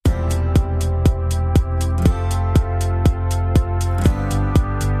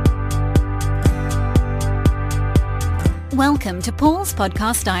welcome to Paul's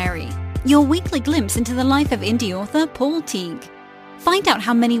Podcast Diary, your weekly glimpse into the life of indie author Paul Teague. Find out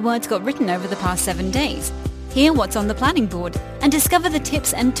how many words got written over the past 7 days, hear what's on the planning board, and discover the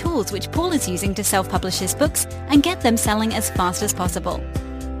tips and tools which Paul is using to self-publish his books and get them selling as fast as possible.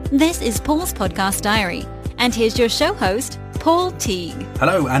 This is Paul's Podcast Diary, and here's your show host, Paul Teague.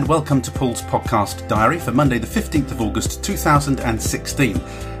 Hello and welcome to Paul's Podcast Diary for Monday the 15th of August 2016.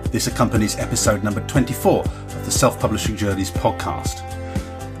 This accompanies episode number 24 of the Self-Publishing Journeys podcast.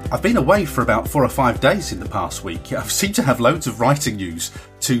 I've been away for about 4 or 5 days in the past week. I seem to have loads of writing news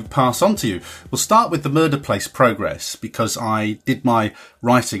to pass on to you. We'll start with the Murder Place progress because I did my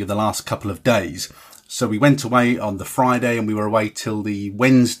writing in the last couple of days. So we went away on the Friday and we were away till the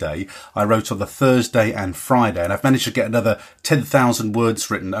Wednesday. I wrote on the Thursday and Friday, and I've managed to get another 10,000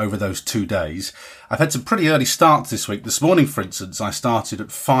 words written over those 2 days. I've had some pretty early starts this week. This morning, for instance, I started at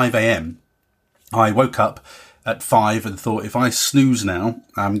 5 a.m. I woke up at 5 and thought, if I snooze now,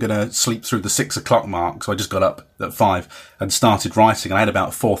 I'm going to sleep through the 6 o'clock mark. So I just got up at 5 and started writing. I had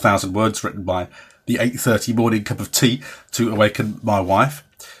about 4,000 words written by the 8:30 morning cup of tea to awaken my wife.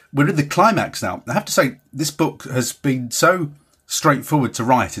 We're in the climax now. I have to say, this book has been so straightforward to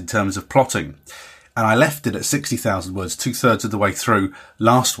write in terms of plotting. And I left it at 60,000 words, 2/3 of the way through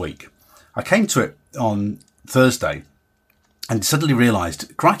last week. I came to it on Thursday and suddenly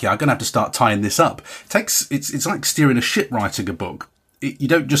realised, crikey, I'm going to have to start tying this up. It's like steering a ship writing a book. You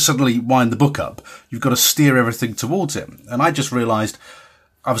don't just suddenly wind the book up. You've got to steer everything towards it. And I just realised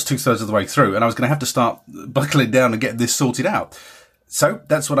I was 2/3 of the way through and I was going to have to start buckling down and getting this sorted out. So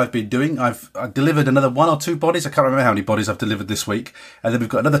that's what I've been doing. I've delivered another 1 or 2 bodies. I can't remember how many bodies I've delivered this week. And then we've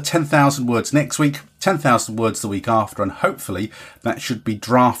got another 10,000 words next week, 10,000 words the week after. And hopefully that should be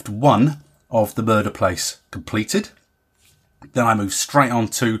draft 1 of The Murder Place completed. Then I move straight on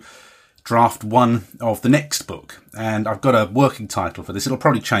to draft 1 of the next book. And I've got a working title for this. It'll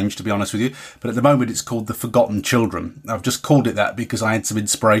probably change, to be honest with you. But at the moment it's called The Forgotten Children. I've just called it that because I had some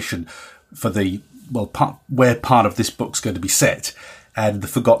inspiration for where part of this book's going to be set. And The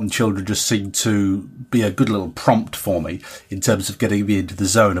Forgotten Children just seemed to be a good little prompt for me in terms of getting me into the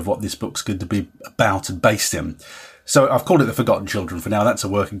zone of what this book's going to be about and based in. So I've called it The Forgotten Children for now. That's a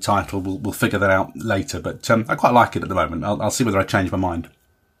working title. We'll figure that out later. But I quite like it at the moment. I'll see whether I change my mind.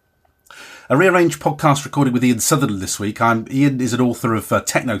 A rearranged podcast recording with Ian Sutherland this week. Ian is an author of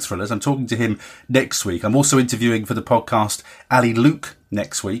techno thrillers. I'm talking to him next week. I'm also interviewing for the podcast Ali Luke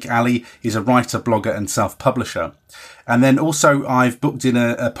next week. Ali is a writer, blogger and self-publisher. And then also I've booked in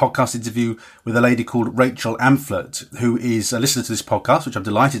a podcast interview with a lady called Rachel Amphlett, who is a listener to this podcast, which I'm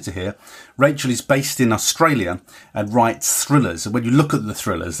delighted to hear. Rachel is based in Australia and writes thrillers. And when you look at the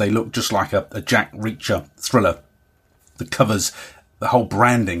thrillers, they look just like a Jack Reacher thriller. The covers, the whole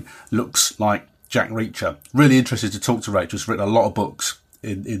branding looks like Jack Reacher. Really interested to talk to Rachel. She's written a lot of books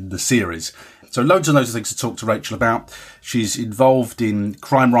in the series. So loads and loads of things to talk to Rachel about. She's involved in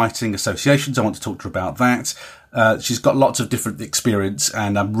crime writing associations. I want to talk to her about that. She's got lots of different experience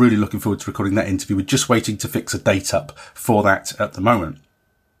and I'm really looking forward to recording that interview. We're just waiting to fix a date up for that at the moment.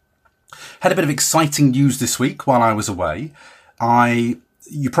 Had a bit of exciting news this week while I was away.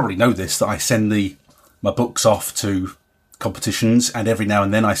 You probably know this, that I send my books off to competitions and every now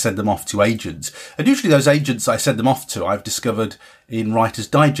and then I send them off to agents. And usually those agents I send them off to, I've discovered in Writer's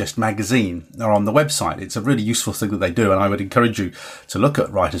Digest magazine or on the website. It's a really useful thing that they do, and I would encourage you to look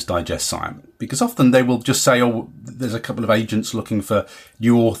at Writer's Digest site because often they will just say, oh, there's a couple of agents looking for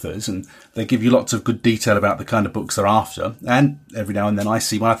new authors, and they give you lots of good detail about the kind of books they're after. And every now and then I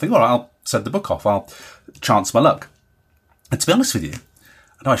see one, I think, all right, I'll send the book off. I'll chance my luck. And to be honest with you,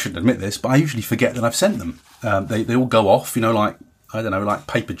 I know I shouldn't admit this, but I usually forget that I've sent them. They all go off, like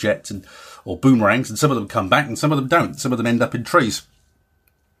paper jets or boomerangs, and some of them come back and some of them don't. Some of them end up in trees.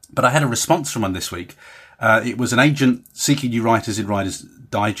 But I had a response from one this week. It was an agent seeking new writers in Writer's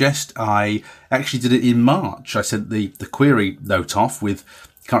Digest. I actually did it in March. I sent the query note off with,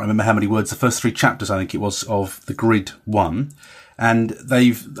 can't remember how many words, the first 3 chapters, I think it was, of the Grid 1. And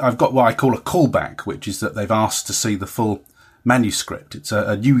I've got what I call a callback, which is that they've asked to see the full manuscript. It's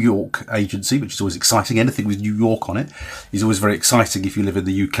a New York agency, which is always exciting. Anything with New York on it is always very exciting if you live in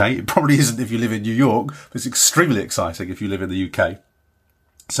the UK. It probably isn't if you live in New York, but it's extremely exciting if you live in the UK.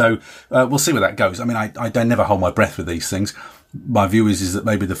 So we'll see where that goes. I mean, I don't never hold my breath with these things. My view is that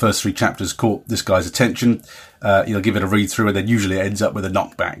maybe the first 3 chapters caught this guy's attention. You'll give it a read through and then usually it ends up with a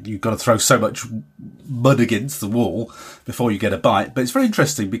knockback. You've got to throw so much mud against the wall before you get a bite. But it's very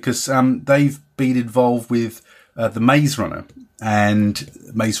interesting because they've been involved with The Maze Runner, and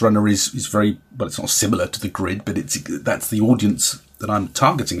Maze Runner is very, well, it's not similar to The Grid, but that's the audience that I'm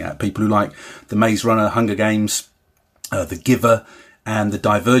targeting at. People who like The Maze Runner, Hunger Games, The Giver and the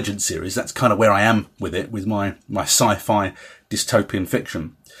Divergent series. That's kind of where I am with it, with my sci-fi dystopian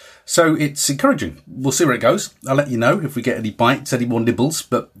fiction. So it's encouraging. We'll see where it goes. I'll let you know if we get any bites, any more nibbles,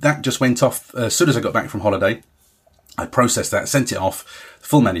 but that just went off as soon as I got back from holiday. I processed that, sent it off. The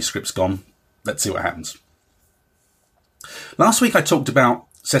full manuscript's gone. Let's see what happens. Last week I talked about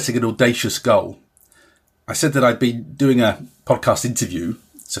setting an audacious goal. I said that I'd been doing a podcast interview.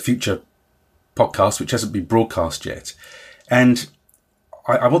 It's a future podcast which hasn't been broadcast yet. And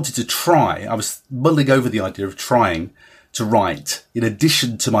I wanted to try, I was mulling over the idea of trying to write, in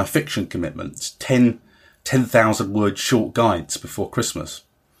addition to my fiction commitments, 10,000 word short guides before Christmas.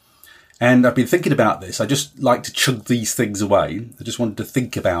 And I've been thinking about this. I just like to chug these things away. I just wanted to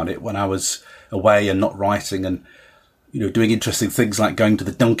think about it when I was away and not writing and, doing interesting things like going to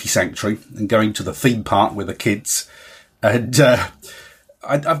the donkey sanctuary and going to the theme park with the kids. And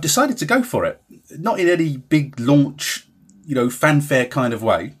I've decided to go for it. Not in any big launch, fanfare kind of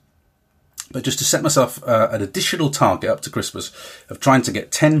way, but just to set myself an additional target up to Christmas of trying to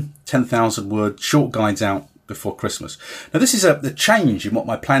get 10,000 word short guides out before Christmas. Now, this is a change in what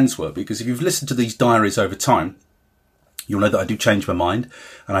my plans were, because if you've listened to these diaries over time, you'll know that I do change my mind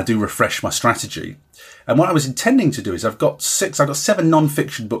and I do refresh my strategy. And what I was intending to do is I've got 7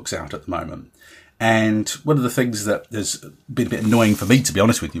 non-fiction books out at the moment. And one of the things that has been a bit annoying for me, to be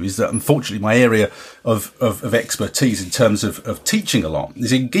honest with you, is that unfortunately my area of expertise in terms of teaching a lot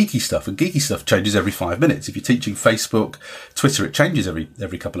is in geeky stuff. And geeky stuff changes every 5 minutes. If you're teaching Facebook, Twitter, it changes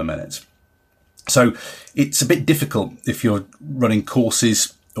every couple of minutes. So it's a bit difficult if you're running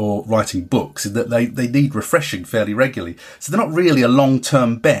courses or writing books, in that they need refreshing fairly regularly. So they're not really a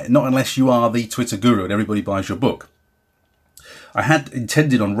long-term bet, not unless you are the Twitter guru and everybody buys your book. I had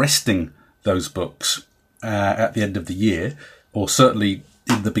intended on resting those books at the end of the year, or certainly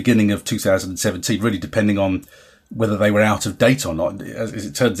in the beginning of 2017, really depending on whether they were out of date or not. As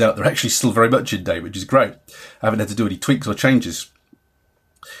it turns out, they're actually still very much in date, which is great. I haven't had to do any tweaks or changes.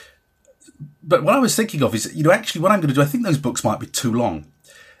 But what I was thinking of is, actually what I'm going to do, I think those books might be too long.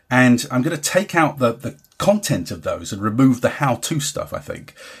 And I'm going to take out the content of those and remove the how-to stuff, I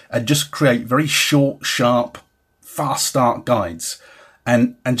think, and just create very short, sharp, fast start guides.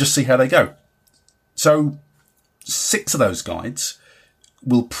 And just see how they go. So 6 of those guides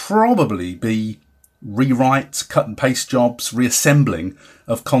will probably be rewrites, cut and paste jobs, reassembling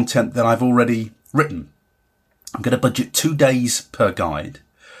of content that I've already written. I'm going to budget 2 days per guide.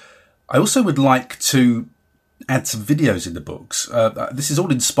 I also would like to add some videos in the books. This is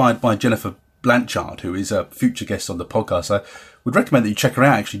all inspired by Jennifer Blanchard, who is a future guest on the podcast. I would recommend that you check her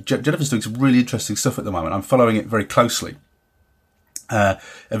out. Actually, Jennifer's doing some really interesting stuff at the moment. I'm following it very closely.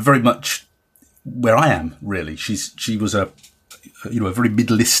 Very much where I am, really. She was a very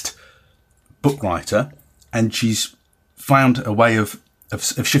middle-list book writer, and she's found a way of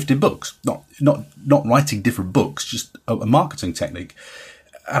shifting books, not writing different books, just a marketing technique.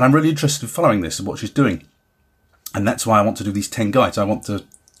 And I'm really interested in following this and what she's doing. And that's why I want to do these 10 guides. I want to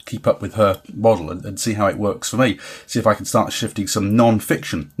keep up with her model and see how it works for me. See if I can start shifting some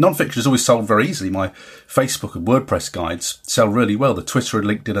non-fiction. Non-fiction is always sold very easily. My Facebook and WordPress guides sell really well. The Twitter and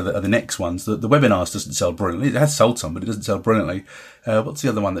LinkedIn are the next ones. The webinars doesn't sell brilliantly. It has sold some, but it doesn't sell brilliantly. What's the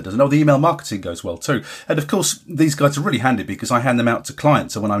other one that doesn't? Oh, the email marketing goes well too. And of course, these guides are really handy because I hand them out to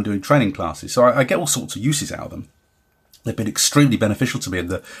clients when I'm doing training classes. So I get all sorts of uses out of them. They've been extremely beneficial to me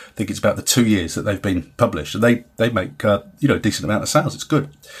in I think it's about the 2 years that they've been published, and they make a decent amount of sales. It's good.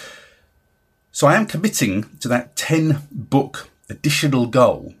 So I am committing to that 10 book additional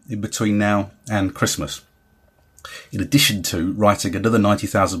goal in between now and Christmas, in addition to writing another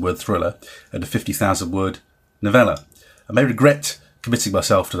 90,000 word thriller and a 50,000 word novella. I may regret committing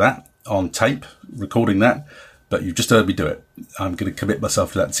myself to that on tape, recording that, but you've just heard me do it. I'm going to commit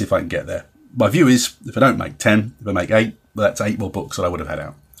myself to that and see if I can get there. My view is, if I don't make 10, if I make 8, well, that's 8 more books that I would have had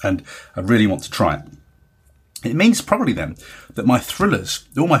out. And I really want to try it. It means probably then that my thrillers,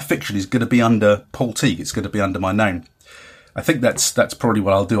 all my fiction is going to be under Paul Teague. It's going to be under my name. I think that's probably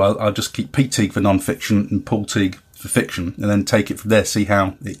what I'll do. I'll just keep Pete Teague for non-fiction and Paul Teague for fiction, and then take it from there, see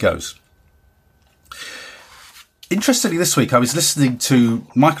how it goes. Interestingly, this week I was listening to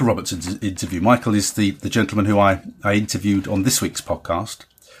Michael Robertson's interview. Michael is the gentleman who I interviewed on this week's podcast,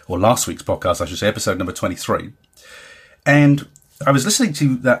 or last week's podcast, I should say, episode number 23. And I was listening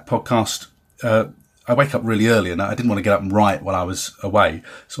to that podcast. I wake up really early and I didn't want to get up and write while I was away.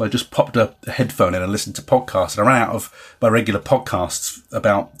 So I just popped a headphone in and listened to podcasts. And I ran out of my regular podcasts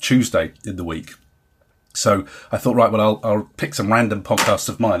about Tuesday in the week. So I thought, right, well, I'll pick some random podcasts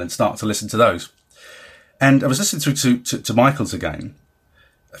of mine and start to listen to those. And I was listening through to Michael's again.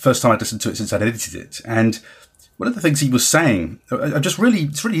 First time I'd listened to it since I'd edited it. And one of the things he was saying, it's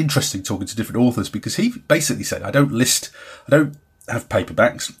really interesting talking to different authors, because he basically said, I don't have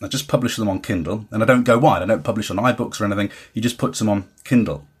paperbacks, I just publish them on Kindle, and I don't go wide. I don't publish on iBooks or anything. He just puts them on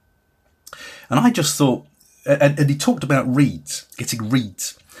Kindle. And I just thought, and he talked about getting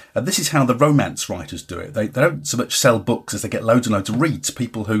reads. And this is how the romance writers do it. They don't so much sell books as they get loads and loads of reads,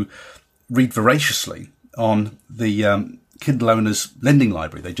 people who read voraciously on the Kindle owner's lending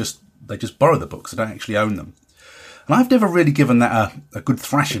library. They just borrow the books, they don't actually own them. And I've never really given that a good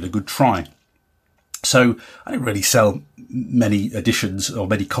thrash at, a good try. So I don't really sell many editions or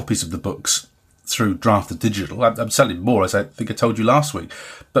many copies of the books through Drafted Digital. I'm selling more, as I think I told you last week,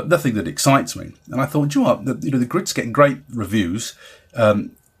 but nothing that excites me. And I thought, you know what, the Grid's getting great reviews.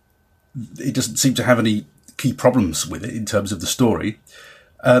 It doesn't seem to have any key problems with it in terms of the story.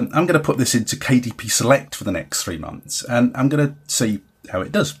 I'm going to put this into KDP Select for the next 3 months, and I'm going to see how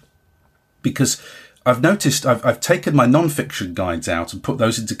it does. Because I've noticed I've taken my non-fiction guides out and put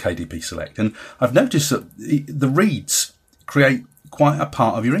those into KDP Select, and I've noticed that the reads create quite a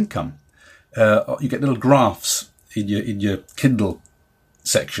part of your income. You get little graphs in your Kindle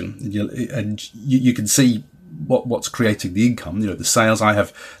section, and you can see what's creating the income. The sales. I have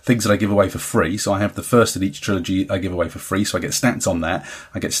things that I give away for free, so I have the first in each trilogy I give away for free, so I get stats on that.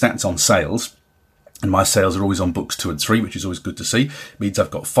 I get stats on sales, and my sales are always on books 2 and 3, which is always good to see. It means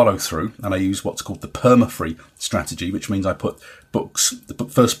I've got follow through, and I use what's called the perma-free strategy, which means I put the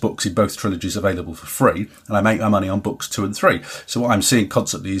first books in both trilogies available for free, and I make my money on books 2 and 3. So what I'm seeing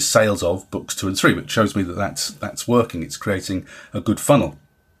constantly is sales of books 2 and 3, which shows me that that's working. It's creating a good funnel.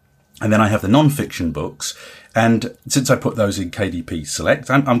 And then I have the non-fiction books, and since I put those in KDP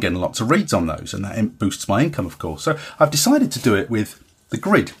Select, I'm getting lots of reads on those, and that boosts my income, of course. So I've decided to do it with the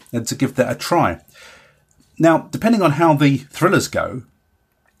Grid and to give that a try. Now, depending on how the thrillers go,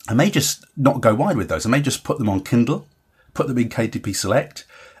 I may just not go wide with those. I may just put them on Kindle, put them in KDP Select,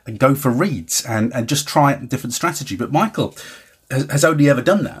 and go for reads and just try a different strategy. But Michael has only ever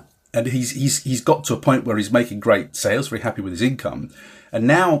done that, and he's got to a point where he's making great sales, very happy with his income, and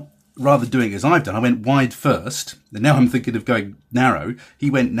now, rather doing as I've done, I went wide first, and now I'm thinking of going narrow. He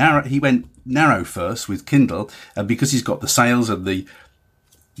went narrow first with Kindle, and because he's got the sales and the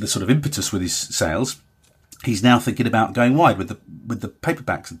sort of impetus with his sales, he's now thinking about going wide with the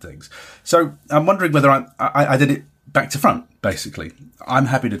paperbacks and things. So I'm wondering whether I did it back to front, basically. I'm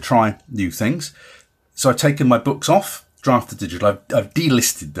happy to try new things. So I've taken my books off Drafted Digital. I've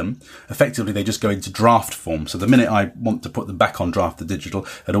delisted them. Effectively, they just go into draft form. So the minute I want to put them back on Drafted Digital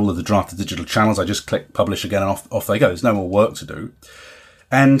and all of the Drafted Digital channels, I just click publish again and off they go. There's no more work to do.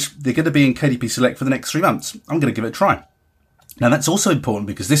 And they're going to be in KDP Select for the next 3 months. I'm going to give it a try. Now, that's also important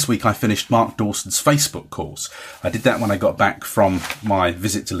because this week I finished Mark Dawson's Facebook course. I did that when I got back from my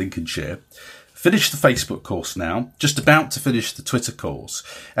visit to Lincolnshire. Finished the Facebook course now, just about to finish the Twitter course.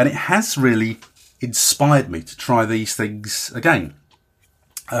 And it has really inspired me to try these things again.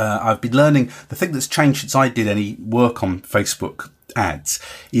 I've been learning, the thing that's changed since I did any work on Facebook ads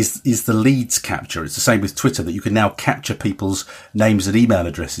is the leads capture. It's the same with Twitter, that you can now capture people's names and email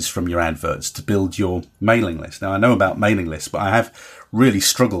addresses from your adverts to build your mailing list. Now, I know about mailing lists, but I have really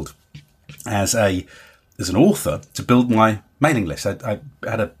struggled as an author to build my mailing list. I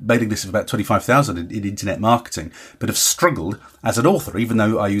had a mailing list of about 25,000 in internet marketing, but have struggled as an author, even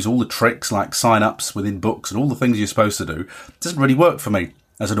though I use all the tricks like sign-ups within books and all the things you're supposed to do. It doesn't really work for me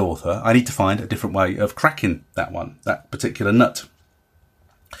as an author. I need to find a different way of cracking that particular nut.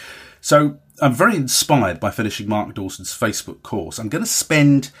 So I'm very inspired by finishing Mark Dawson's Facebook course. I'm going to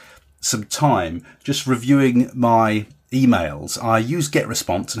spend some time just reviewing my emails. I use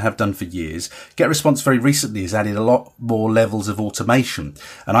GetResponse and have done for years. GetResponse very recently has added a lot more levels of automation,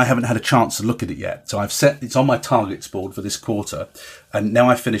 and I haven't had a chance to look at it yet. So it's on my targets board for this quarter. And now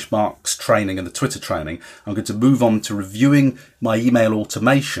I've finished Mark's training and the Twitter training, I'm going to move on to reviewing my email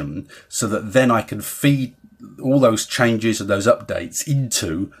automation so that then I can feed all those changes and those updates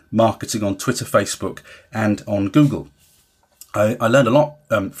into marketing on Twitter, Facebook, and on Google. I learned a lot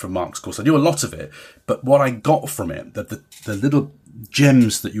from Mark's course. I knew a lot of it, but what I got from it, the little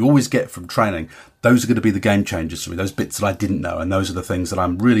gems that you always get from training, those are going to be the game changers for me, those bits that I didn't know, and those are the things that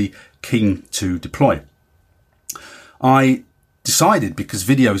I'm really keen to deploy. I decided, because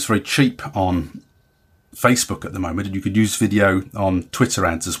video is very cheap on Facebook at the moment, and you could use video on Twitter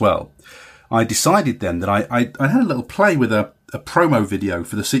ads as well, I decided then that I had a little play with a promo video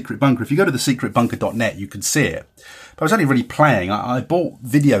for The Secret Bunker. If you go to thesecretbunker.net, you can see it. But I was only really playing. I bought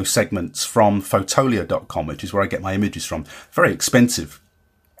video segments from Photolio.com, which is where I get my images from. Very expensive.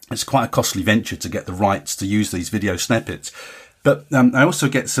 It's quite a costly venture to get the rights to use these video snippets. But I also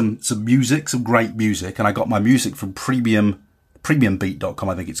get some music, some great music, and I got my music from premiumbeat.com,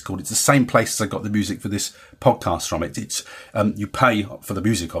 I think it's called. It's the same place as I got the music for this podcast from. It's you pay for the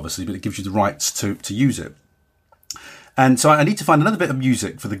music, obviously, but it gives you the rights to use it. And so I need to find another bit of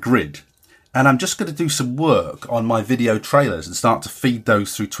music for the grid. And I'm just going to do some work on my video trailers and start to feed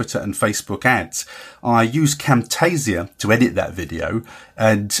those through Twitter and Facebook ads. I use Camtasia to edit that video,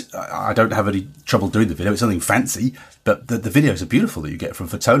 and I don't have any trouble doing the video. It's nothing fancy, but the videos are beautiful that you get from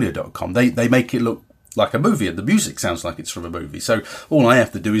Fotolia.com. They make it look like a movie, and the music sounds like it's from a movie. So all I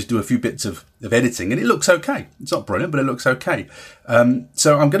have to do is do a few bits of editing, and it looks okay. It's not brilliant, but it looks okay.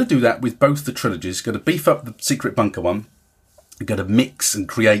 So I'm going to do that with both the trilogies. Going to beef up the Secret Bunker one. I'm going to mix and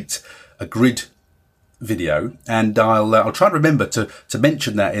create a grid video, and I'll try to remember to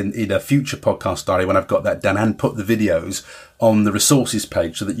mention that in a future podcast diary when I've got that done, and put the videos on the resources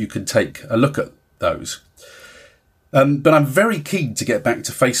page so that you can take a look at those. But I'm very keen to get back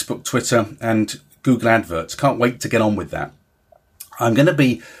to Facebook, Twitter, and Google Adverts. Can't wait to get on with that. I'm going to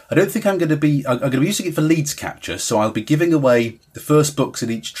be using it for leads capture, so I'll be giving away the first books in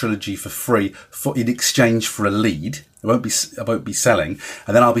each trilogy for free in exchange for a lead. I won't be selling,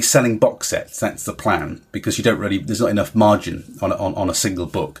 and then I'll be selling box sets. That's the plan, because there's not enough margin on a single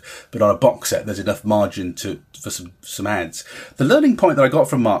book, but on a box set there's enough margin for some ads. The learning point that I got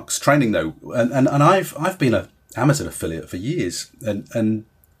from Mark's training, though, and I've been an Amazon affiliate for years, and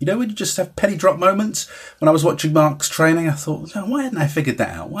you know, when you just have penny drop moments. When I was watching Mark's training, I thought, no, why hadn't I figured that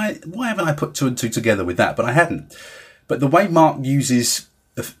out? Why haven't I put two and two together with that? But I hadn't. But the way Mark uses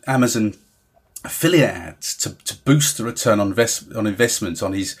Amazon affiliate ads to boost the return on investment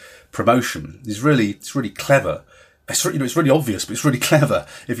on his promotion it's really clever. It's really obvious, but it's really clever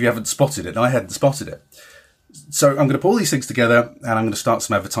if you haven't spotted it. And I hadn't spotted it. So I'm going to put all these things together, and I'm going to start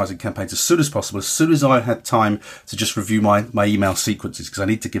some advertising campaigns as soon as possible, as soon as I had time to just review my email sequences, because I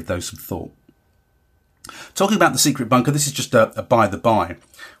need to give those some thought. Talking about the Secret Bunker, this is just a by the by.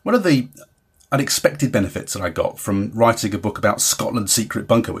 One of the unexpected benefits that I got from writing a book about Scotland's Secret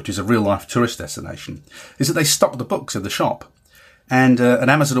Bunker, which is a real-life tourist destination, is that they stock the books in the shop. And an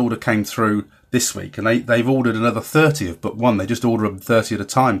Amazon order came through this week, and they've ordered another 30 of book one. They just order them 30 at a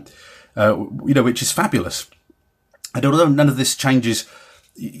time, which is fabulous. And although none of this changes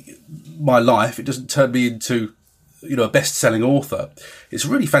my life, it doesn't turn me into, a best-selling author. It's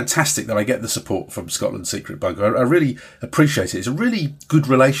really fantastic that I get the support from Scotland's Secret Bunker. I really appreciate it. It's a really good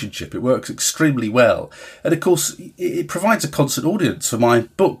relationship. It works extremely well. And of course, it provides a constant audience for my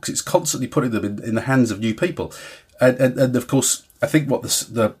books. It's constantly putting them in the hands of new people. And of course, I think what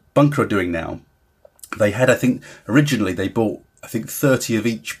the Bunker are doing now, they had, originally they bought, 30 of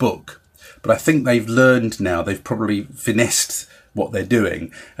each book. But I think they've learned now, they've probably finessed what they're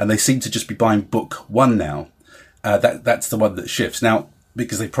doing, and they seem to just be buying book one now. That's the one that shifts. Now,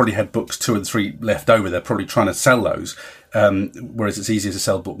 because they probably had books 2 and 3 left over, they're probably trying to sell those, whereas it's easier to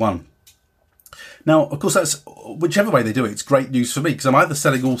sell book one. Now, of course, that's whichever way they do it, it's great news for me, because I'm either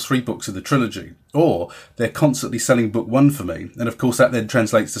selling all 3 books of the trilogy, or they're constantly selling book one for me. And of course, that then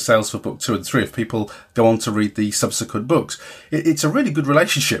translates to sales for book 2 and 3 if people go on to read the subsequent books. It's a really good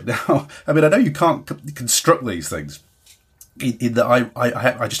relationship. Now, I know you can't construct these things. In that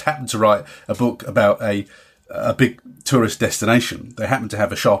I just happened to write a book about a big tourist destination. They happened to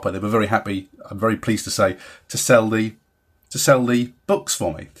have a shop, and they were very happy, I'm very pleased to say, to sell the books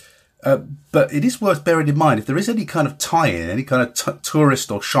for me. But it is worth bearing in mind, if there is any kind of tie-in, any kind of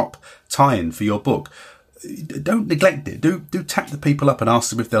tourist or shop tie-in for your book, don't neglect it. Do tap the people up and ask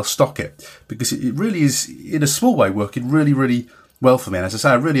them if they'll stock it, because it really is, in a small way, working really, really well for me. And as I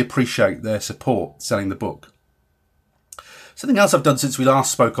say, I really appreciate their support selling the book. Something else I've done since we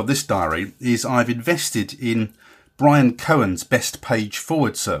last spoke on this diary is I've invested in Brian Cohen's Best Page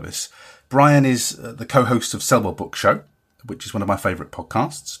Forward service. Brian is the co-host of Sell More Book Show, which is one of my favourite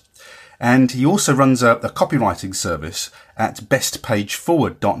podcasts. And he also runs a copywriting service at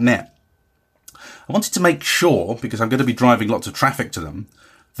bestpageforward.net. I wanted to make sure, because I'm going to be driving lots of traffic to them,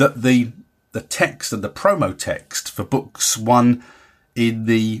 that the text and the promo text for books 1 in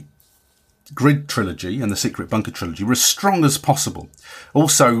the Grid trilogy and the Secret Bunker trilogy were as strong as possible.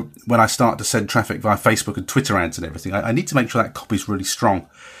 Also, when I start to send traffic via Facebook and Twitter ads and everything, I need to make sure that copy's really strong.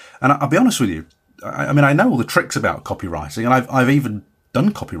 And I'll be honest with you, I know all the tricks about copywriting, and I've even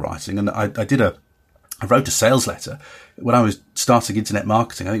done copywriting, and I wrote a sales letter when I was starting internet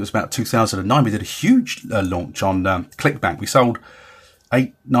marketing. I think it was about 2009. We did a huge launch on ClickBank. We sold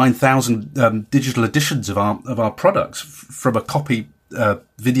 8,000-9,000 digital editions of our products from a copy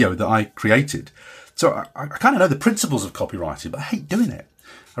video that I created. So I kind of know the principles of copywriting, but I hate doing it.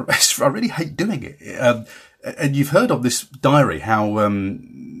 I really hate doing it. And you've heard of this diary, how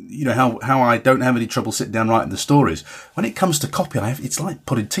I don't have any trouble sitting down writing the stories. When it comes to copy, it's like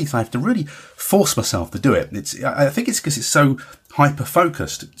pulling teeth. I have to really force myself to do it. I think it's because it's so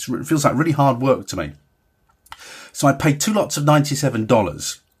hyper-focused. It feels like really hard work to me. So I paid 2 lots of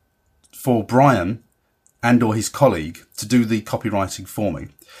 $97 for Brian and or his colleague to do the copywriting for me.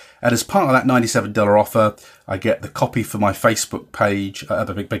 And as part of that $97 offer, I get the copy for my Facebook page,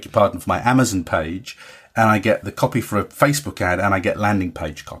 beg your pardon, for my Amazon page, and I get the copy for a Facebook ad, and I get landing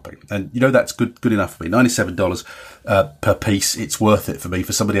page copy. And that's good enough for me. $97 per piece. It's worth it for me,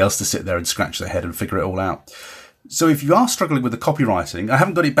 for somebody else to sit there and scratch their head and figure it all out. So if you are struggling with the copywriting, I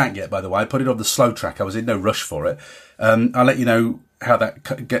haven't got it back yet, by the way. I put it on the slow track. I was in no rush for it. I'll let you know how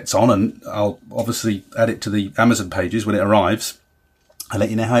that gets on, and I'll obviously add it to the Amazon pages when it arrives. I'll let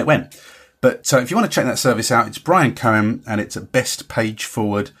you know how it went. But if you want to check that service out, it's Brian Cohen, and it's at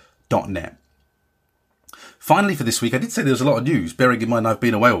bestpageforward.net. Finally, for this week, I did say there was a lot of news, bearing in mind I've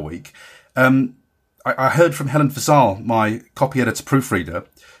been away all week. I heard from Helen Fazal, my copy editor proofreader,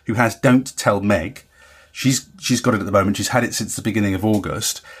 who has Don't Tell Meg. She's got it at the moment. She's had it since the beginning of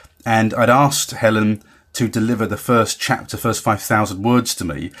August. And I'd asked Helen to deliver the first 5,000 words to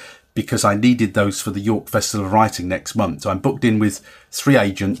me, because I needed those for the York Festival of Writing next month. So I'm booked in with 3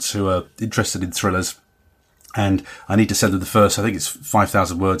 agents who are interested in thrillers, and I need to send them the first, I think it's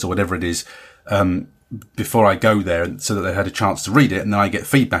 5,000 words or whatever it is, before I go there, so that they had a chance to read it, and then I get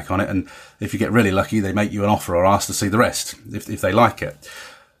feedback on it. And if you get really lucky, they make you an offer or ask to see the rest if they like it.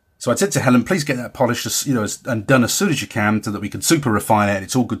 So I said to Helen, please get that polished, and done as soon as you can, so that we can super refine it and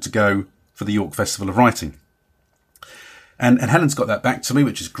it's all good to go for the York Festival of Writing. And Helen's got that back to me,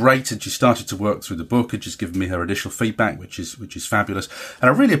 which is great. And she started to work through the book and just given me her initial feedback, which is fabulous. And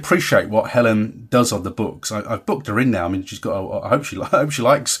I really appreciate what Helen does on the books. I've booked her in now. I mean, she's got. I hope she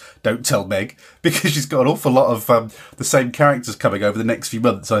likes Don't Tell Meg, because she's got an awful lot of the same characters coming over the next few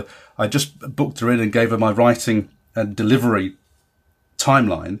months. I just booked her in and gave her my writing and delivery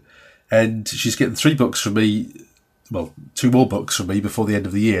timeline, and she's getting 3 books from me. Well, 2 more books from me before the end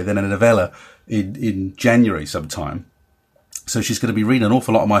of the year, then a novella in January sometime. So she's going to be reading an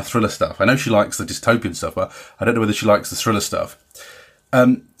awful lot of my thriller stuff. I know she likes the dystopian stuff, but I don't know whether she likes the thriller stuff.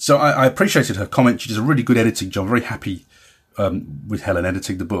 So I appreciated her comment. She does a really good editing job. I'm very happy with Helen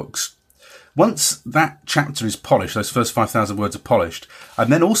editing the books. Once that chapter is polished, those first 5,000 words are polished, I'm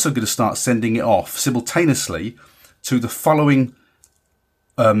then also going to start sending it off simultaneously to the following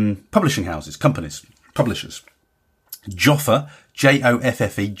publishing houses, companies, publishers. Joffe,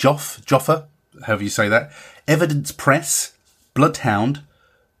 Joffe, Joffe, however you say that, Evidence Press, Bloodhound,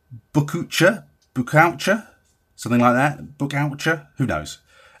 Bookoucher, something like that, Bookoucher, who knows,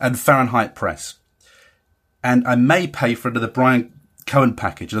 and Fahrenheit Press. And I may pay for another Brian Cohen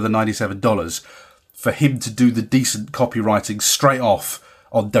package, another $97, for him to do the decent copywriting straight off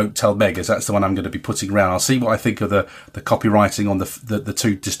on Don't Tell Meg, as that's the one I'm going to be putting around. I'll see what I think of the copywriting on the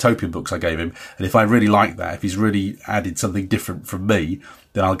 2 dystopian books I gave him, and if I really like that, if he's really added something different from me,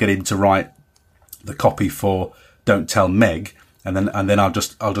 then I'll get him to write the copy for Don't Tell Meg, and then I'll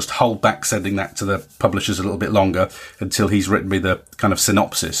just hold back sending that to the publishers a little bit longer until he's written me the kind of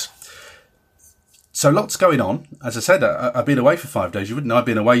synopsis. So lots going on. As I said, I've been away for 5 days. You wouldn't know I've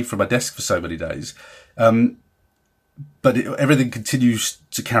been away from my desk for so many days. But everything continues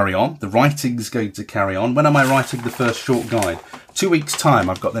to carry on. The writing's going to carry on. When am I writing the first short guide? 2 weeks' time,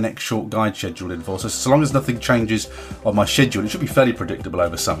 I've got the next short guide scheduled in for. So long as nothing changes on my schedule, it should be fairly predictable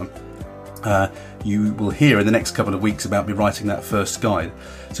over summer. You will hear in the next couple of weeks about me writing that first guide.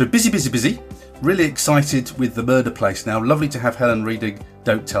 So busy. Really excited with The Murder Place now. Lovely to have Helen reading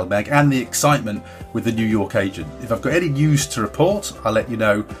Don't Tell Meg, and the excitement with the New York agent. If I've got any news to report, I'll let you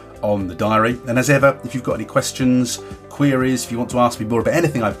know on the diary. And as ever, if you've got any questions, queries, if you want to ask me more about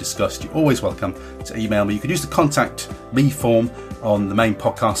anything I've discussed, you're always welcome to email me. You can use the contact me form on the main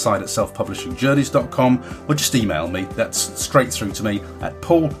podcast site at selfpublishingjourneys.com, or just email me. That's straight through to me at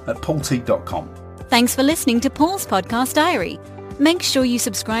paul@paulteague.com. Thanks for listening to Paul's Podcast Diary. Make sure you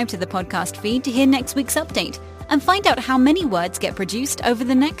subscribe to the podcast feed to hear next week's update and find out how many words get produced over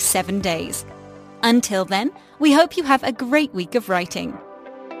the next 7 days. Until then, we hope you have a great week of writing.